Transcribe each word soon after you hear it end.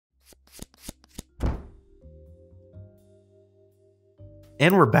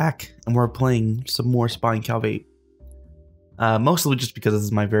And we're back, and we're playing some more Spying Calveit. Mostly just because this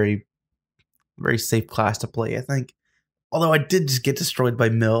is my very safe class to play, I think. Although I did just get destroyed by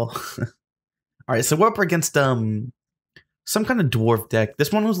Mill. Alright, so we're up against some kind of dwarf deck.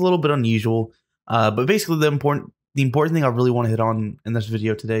 This one was a little bit unusual, but basically the important thing I really want to hit on in this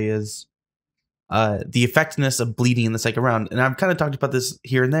video today is the effectiveness of bleeding in the second round. And I've kind of talked about this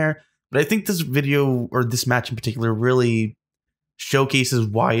here and there, but I think this video, or this match in particular, really showcases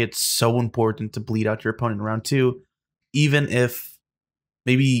why it's so important to bleed out your opponent in round 2, even if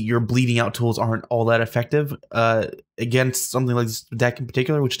maybe your bleeding out tools aren't all that effective against something like this deck in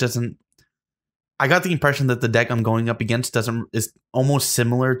particular, which doesn't. I got the impression that the deck I'm going up against is almost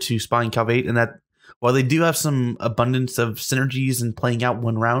similar to Spying Calveit, and that while they do have some abundance of synergies in playing out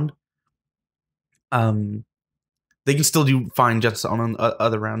one round, they can still do fine just on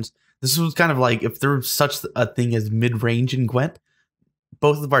other rounds. This was kind of like if there was such a thing as mid-range in Gwent,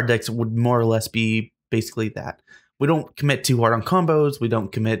 both of our decks would more or less be basically that. We don't commit too hard on combos. We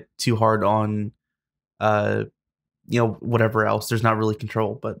don't commit too hard on, whatever else. There's not really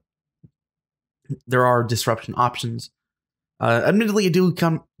control, but there are disruption options. Admittedly, I do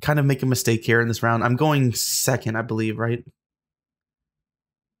kind of make a mistake here in this round. I'm going second, I believe, right?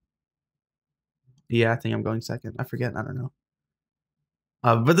 Yeah, I think I'm going second. I forget. I don't know.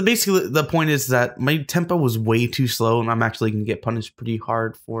 But basically, the point is that my tempo was way too slow, and I'm actually going to get punished pretty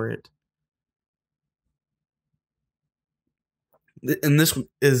hard for it. And this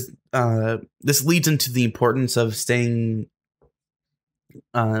leads into the importance of staying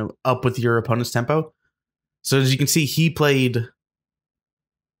up with your opponent's tempo. So as you can see, he played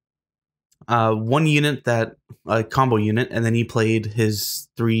one unit, that combo unit, and then he played his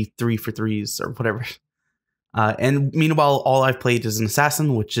 3 for 3s or whatever. And meanwhile, all I've played is an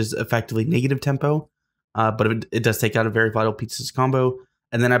assassin, which is effectively negative tempo, but it does take out a very vital piece of his combo.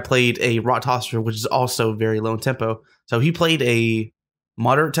 And then I played a rot tosser, which is also very low in tempo. So he played a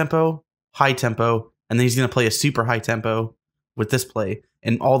moderate tempo, high tempo, and then he's going to play a super high tempo with this play.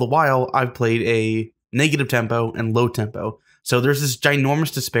 And all the while, I've played a negative tempo and low tempo. So there's this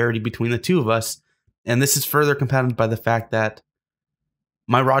ginormous disparity between the two of us, and this is further compounded by the fact that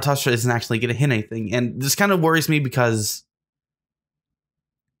my rot tosser isn't actually going to hit anything. And this kind of worries me because,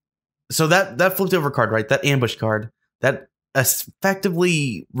 so that flipped over card, right? That ambush card, that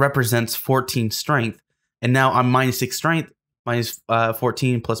effectively represents 14 strength. And now I'm -6 strength, minus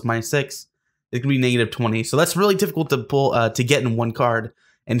 14 plus -6. It could be -20. So that's really difficult to pull, to get in one card.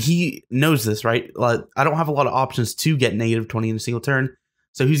 And he knows this, right? I don't have a lot of options to get -20 in a single turn.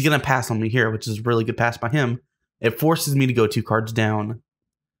 So he's going to pass on me here, which is a really good pass by him. It forces me to go 2 cards down.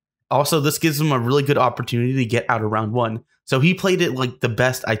 Also, this gives him a really good opportunity to get out of round 1. So he played it like the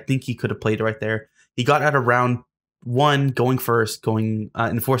best I think he could have played right there. He got out of round 1 going first,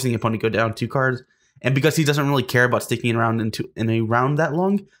 and forcing the opponent to go down 2 cards. And because he doesn't really care about sticking around in a round that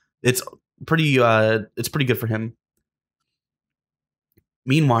long, it's pretty good for him.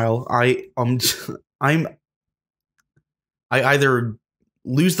 Meanwhile, I either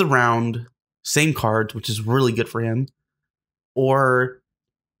lose the round, same cards, which is really good for him, or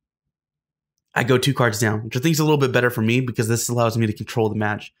I go 2 cards down, which I think is a little bit better for me because this allows me to control the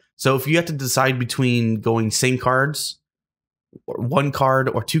match. So if you have to decide between going same cards, or 1 card,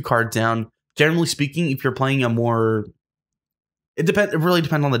 or 2 cards down, generally speaking, if you're playing a more, it really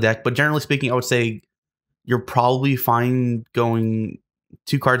depends on the deck, but generally speaking, I would say you're probably fine going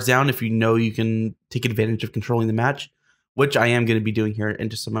 2 cards down if you know you can take advantage of controlling the match, which I am going to be doing here in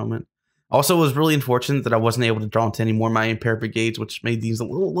just a moment. Also, it was really unfortunate that I wasn't able to draw into any more of my impaired brigades, which made these a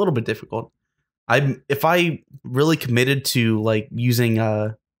little bit difficult. If I really committed to like using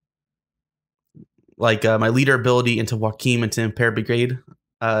my leader ability into Joachim into impaired brigade,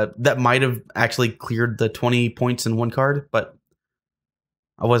 that might have actually cleared the 20 points in 1 card, but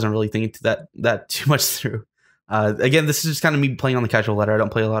I wasn't really thinking that too much through. Again, this is just kind of me playing on the casual ladder. I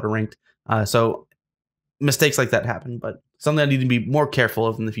don't play a lot of ranked, so mistakes like that happen, but something I need to be more careful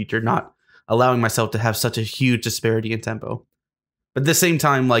of in the future, not allowing myself to have such a huge disparity in tempo. But at the same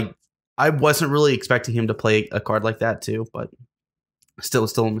time, like, I wasn't really expecting him to play a card like that too, but still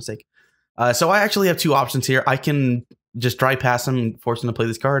a mistake. So I actually have 2 options here. I can just dry pass him and force him to play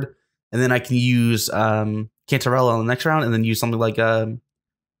this card, and then I can use Cantarella on the next round, and then use something like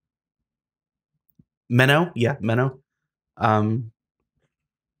Menno. Yeah, Menno.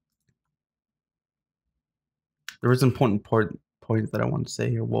 There was an important point that I wanted to say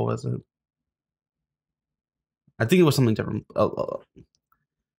here. What was it? I think it was something different.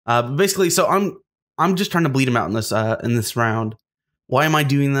 Basically, so I'm just trying to bleed him out in this round. Why am I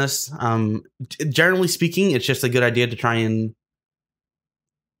doing this? Generally speaking, it's just a good idea to try and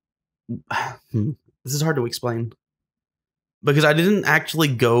This is hard to explain because I didn't actually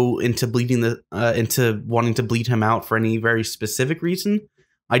go into into wanting to bleed him out for any very specific reason.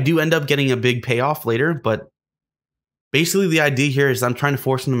 I do end up getting a big payoff later, but basically the idea here is I'm trying to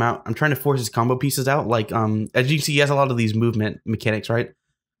force him out. I'm trying to force his combo pieces out. Like as you can see, he has a lot of these movement mechanics, right?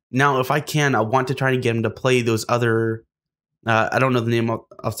 Now, if I can, I want to try to get him to play those other. I don't know the name off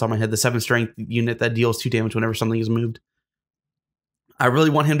the top of my head. The 7 strength unit that deals 2 damage whenever something is moved. I really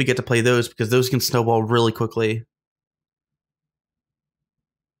want him to get to play those because those can snowball really quickly.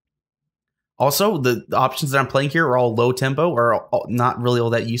 Also, the options that I'm playing here are all low tempo or not really all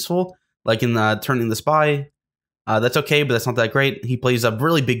that useful. Like in turning the spy, that's okay, but that's not that great. He plays a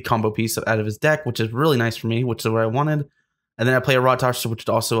really big combo piece out of his deck, which is really nice for me, which is what I wanted. And then I play a Rotosh, which is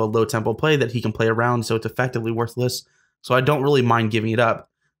also a low tempo play that he can play around, so it's effectively worthless. So I don't really mind giving it up.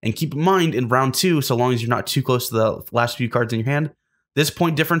 And keep in mind, in round 2, so long as you're not too close to the last few cards in your hand, this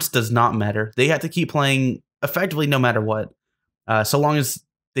point difference does not matter. They have to keep playing effectively no matter what. So long as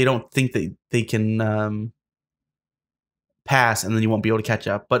they don't think that they can pass, and then you won't be able to catch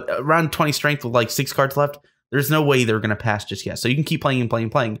up. But around 20 strength with like 6 cards left, there's no way they're going to pass just yet. So you can keep playing and playing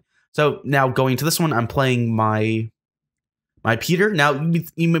and playing. So now going to this one, I'm playing my Peter. Now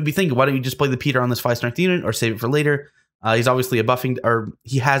you may be thinking, why don't you just play the Peter on this 5 strength unit or save it for later? He's obviously a buffing, or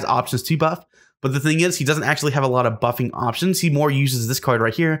he has options to buff. But the thing is, he doesn't actually have a lot of buffing options. He more uses this card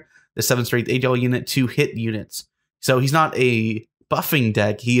right here, the 7 strength AGL unit, to hit units. So he's not a buffing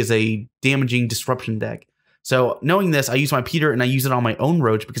deck. He is a damaging disruption deck. So knowing this, I use my Peter and I use it on my own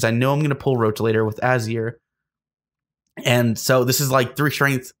Roach because I know I'm going to pull Roach later with Azir. And so this is like 3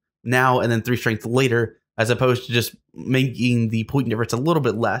 strength now and then 3 strength later, as opposed to just making the point difference a little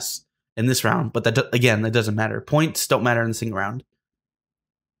bit less in this round. But that again, that doesn't matter. Points don't matter in the single round.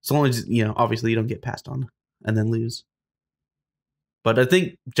 So long as, you know, obviously you don't get passed on and then lose. But I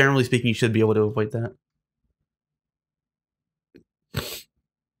think, generally speaking, you should be able to avoid that.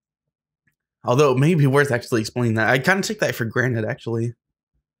 Although it may be worth actually explaining that. I kind of take that for granted, actually.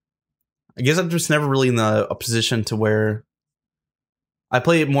 I guess I'm just never really in a position to where I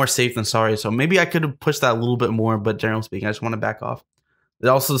play it more safe than sorry. So maybe I could have pushed that a little bit more, but generally speaking, I just want to back off.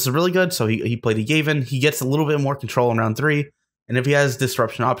 Also, this is really good. So he played a Gavin. He gets a little bit more control in round 3. And if he has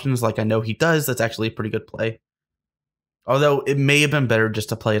disruption options, like I know he does, that's actually a pretty good play. Although it may have been better just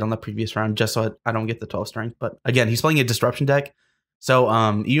to play it on the previous round, just so I don't get the 12 strength. But again, he's playing a disruption deck. So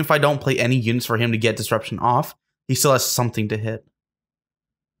even if I don't play any units for him to get disruption off, he still has something to hit.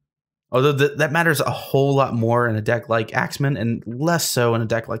 Although that matters a whole lot more in a deck like Axeman and less so in a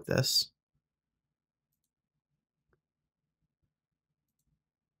deck like this.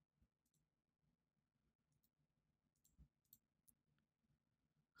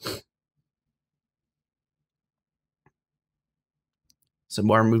 Some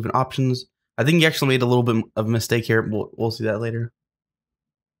more movement options. I think he actually made a little bit of a mistake here. We'll see that later.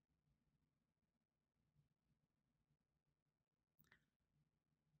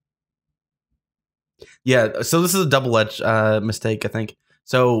 Yeah, so this is a double-edged mistake, I think.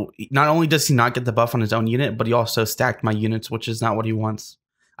 So not only does he not get the buff on his own unit, but he also stacked my units, which is not what he wants.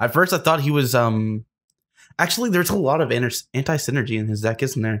 At first, I thought he was... Actually, there's a lot of anti-synergy in his deck,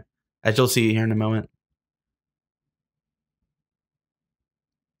 isn't there? As you'll see here in a moment.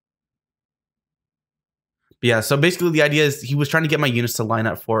 But yeah, so basically the idea is he was trying to get my units to line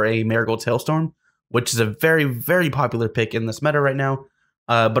up for a Marigold Tailstorm, which is a very, very popular pick in this meta right now.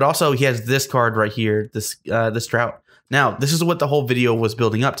 But also he has this card right here, this Drought. Now, this is what the whole video was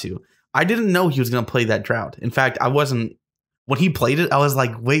building up to. I didn't know he was going to play that Drought. In fact, I wasn't. When he played it, I was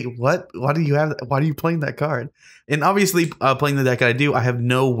like, wait, what? Why do you have? Why are you playing that card? And obviously, playing the deck that I do, I have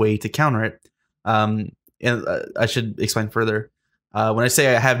no way to counter it. And I should explain further. When I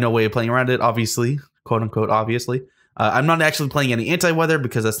say I have no way of playing around it, obviously, quote unquote, obviously, I'm not actually playing any anti-weather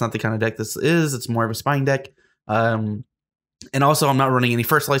because that's not the kind of deck this is. It's more of a spying deck. And also, I'm not running any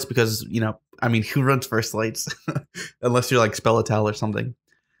first lights because, you know, I mean, who runs first lights unless you're like scoia'tael or something?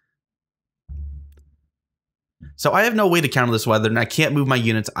 So I have no way to counter this weather, and I can't move my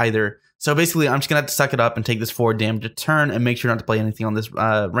units either. So basically, I'm just going to have to suck it up and take this 4 damage a turn and make sure not to play anything on this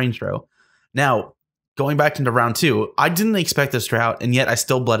range throw. Now, going back into round 2, I didn't expect this Drought, and yet I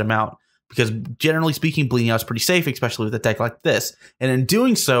still bled him out. Because generally speaking, bleeding out is pretty safe, especially with a deck like this. And in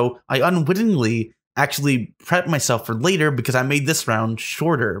doing so, I unwittingly actually prepped myself for later because I made this round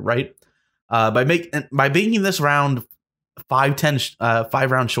shorter, right? By making this round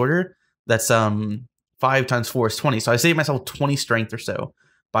 5 rounds shorter, that's 5 times 4 is 20. So I saved myself 20 strength or so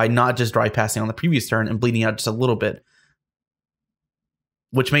by not just dry passing on the previous turn and bleeding out just a little bit,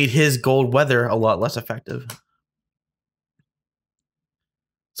 which made his gold weather a lot less effective.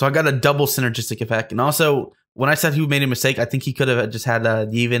 So I got a double synergistic effect. And also, when I said he made a mistake, I think he could have just had the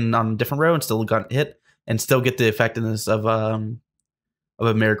even on a different row and still got hit and still get the effectiveness of a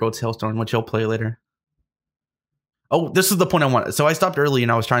Marigold Hailstorm, which he'll play later. Oh, this is the point I wanted. So I stopped early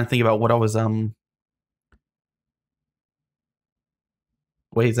and I was trying to think about what I was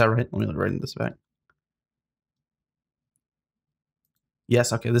Wait, is that right? Let me write this back.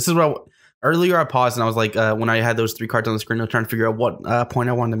 Yes, okay. This is what earlier I paused and I was like, when I had those 3 cards on the screen, I was trying to figure out what point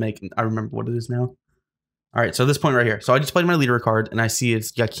I wanted to make. And I remember what it is now. All right, so this point right here. So I just played my leader card and I see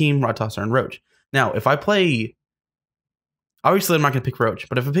it's Yakim, Rod Tosser, and Roach. Now, if I play, obviously I'm not going to pick Roach,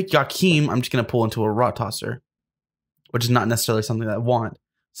 but if I pick Yakim, I'm just going to pull into a Rod Tosser, which is not necessarily something that I want.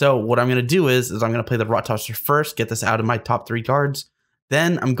 So what I'm going to do is I'm going to play the Rod Tosser first, get this out of my top 3 cards.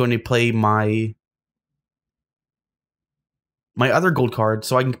 Then I'm going to play my other gold card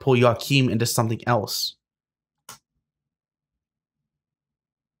so I can pull Yakim into something else.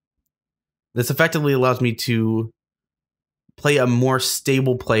 This effectively allows me to play a more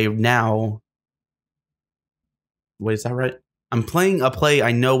stable play now. Wait, is that right? I'm playing a play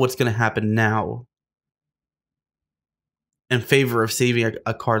I know what's going to happen now in favor of saving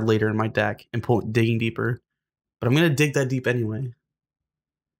a card later in my deck and digging deeper. But I'm going to dig that deep anyway.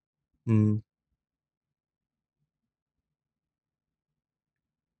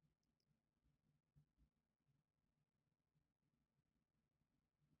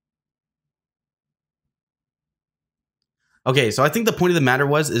 Okay, so I think the point of the matter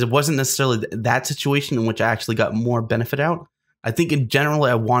is it wasn't necessarily that situation in which I actually got more benefit out. I think in general,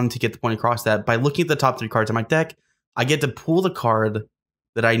 I wanted to get the point across that by looking at the top 3 cards in my deck, I get to pull the card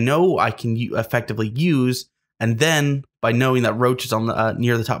that I know I can effectively use, and then by knowing that Roach is on the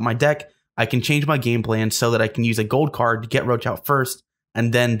near the top of my deck, I can change my game plan so that I can use a gold card to get Roach out first,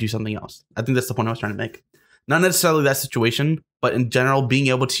 and then do something else. I think that's the point I was trying to make. Not necessarily that situation, but in general, being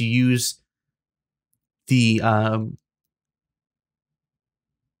able to use the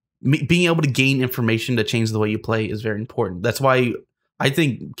being able to gain information to change the way you play is very important. That's why I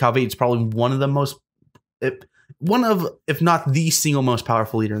think Calveit is probably one of the most, if not the single most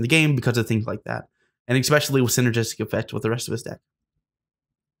powerful leader in the game because of things like that. And especially with synergistic effect with the rest of his deck.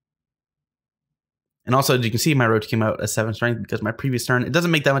 And also, as you can see, my Roach came out as 7 strength because my previous turn, it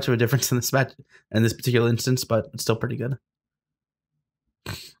doesn't make that much of a difference in this match, in this particular instance, but it's still pretty good.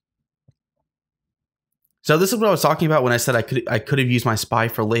 So this is what I was talking about when I said I could have used my spy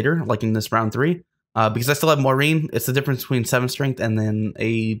for later, like in this round 3, because I still have Maureen. It's the difference between 7 strength and then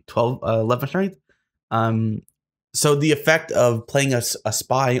a 11 strength. So the effect of playing a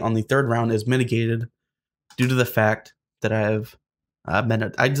spy on the 3rd round is mitigated due to the fact that I have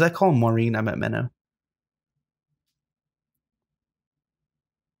Menno. Did I call him Maureen? I meant Menno.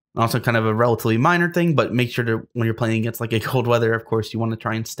 Also kind of a relatively minor thing, but make sure to, when you're playing against like a cold weather, of course, you want to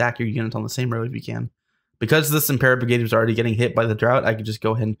try and stack your units on the same row if you can. Because this Imperator Brigade was already getting hit by the drought, I could just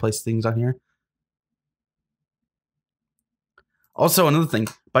go ahead and place things on here. Also, another thing,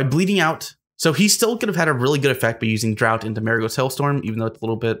 by bleeding out, so he still could have had a really good effect by using drought into Marigold's Hailstorm, even though it's a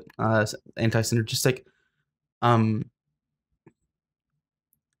little bit anti-synergistic. But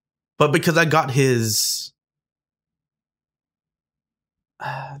because I got his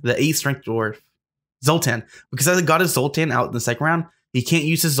the 8th strength dwarf Zoltan, because I got his Zoltan out in the 2nd round, he can't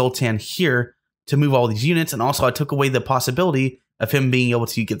use his Zoltan here to move all these units, and also I took away the possibility of him being able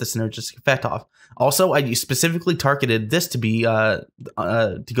to get the synergistic effect off. Also, I specifically targeted this to be to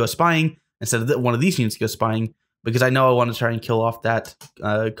go spying instead of one of these units to go spying, because I know I want to try and kill off that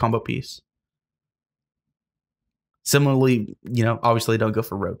combo piece. Similarly, you know, obviously don't go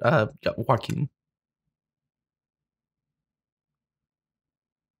for Joaquin.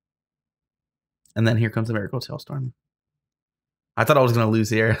 And then here comes the Miracle Tailstorm. I thought I was going to lose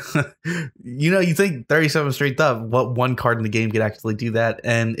here. You know, you think 37 straight up, what one card in the game could actually do that?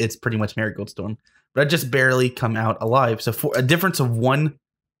 And it's pretty much Marigold Storm. But I just barely come out alive. So for a difference of 1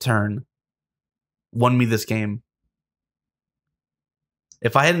 turn, won me this game.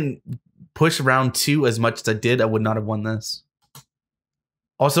 If I hadn't pushed round 2 as much as I did, I would not have won this.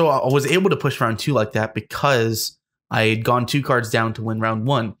 Also, I was able to push round 2 like that because I had gone 2 cards down to win round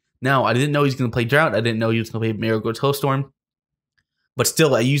 1. Now, I didn't know he was going to play Drought. I didn't know he was going to play Marigold Hailstorm. But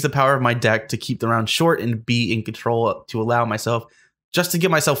still, I used the power of my deck to keep the round short and be in control to allow myself, just to give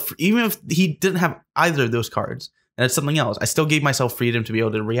myself, even if he didn't have either of those cards, and it's something else, I still gave myself freedom to be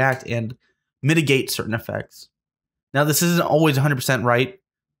able to react and mitigate certain effects. Now, this isn't always 100% right,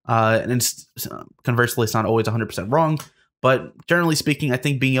 and conversely, it's not always 100% wrong, but generally speaking, I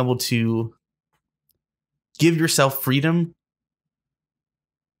think being able to give yourself freedom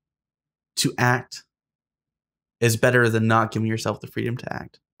to act is better than not giving yourself the freedom to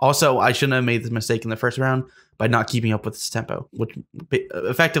act. Also, I shouldn't have made this mistake in the first round by not keeping up with his tempo, which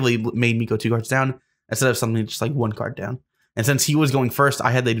effectively made me go 2 cards down instead of something just like 1 card down. And since he was going first,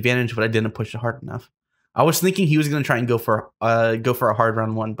 I had the advantage, but I didn't push it hard enough. I was thinking he was going to try and go for a hard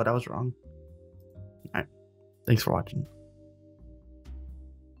round 1, but I was wrong. All right. Thanks for watching.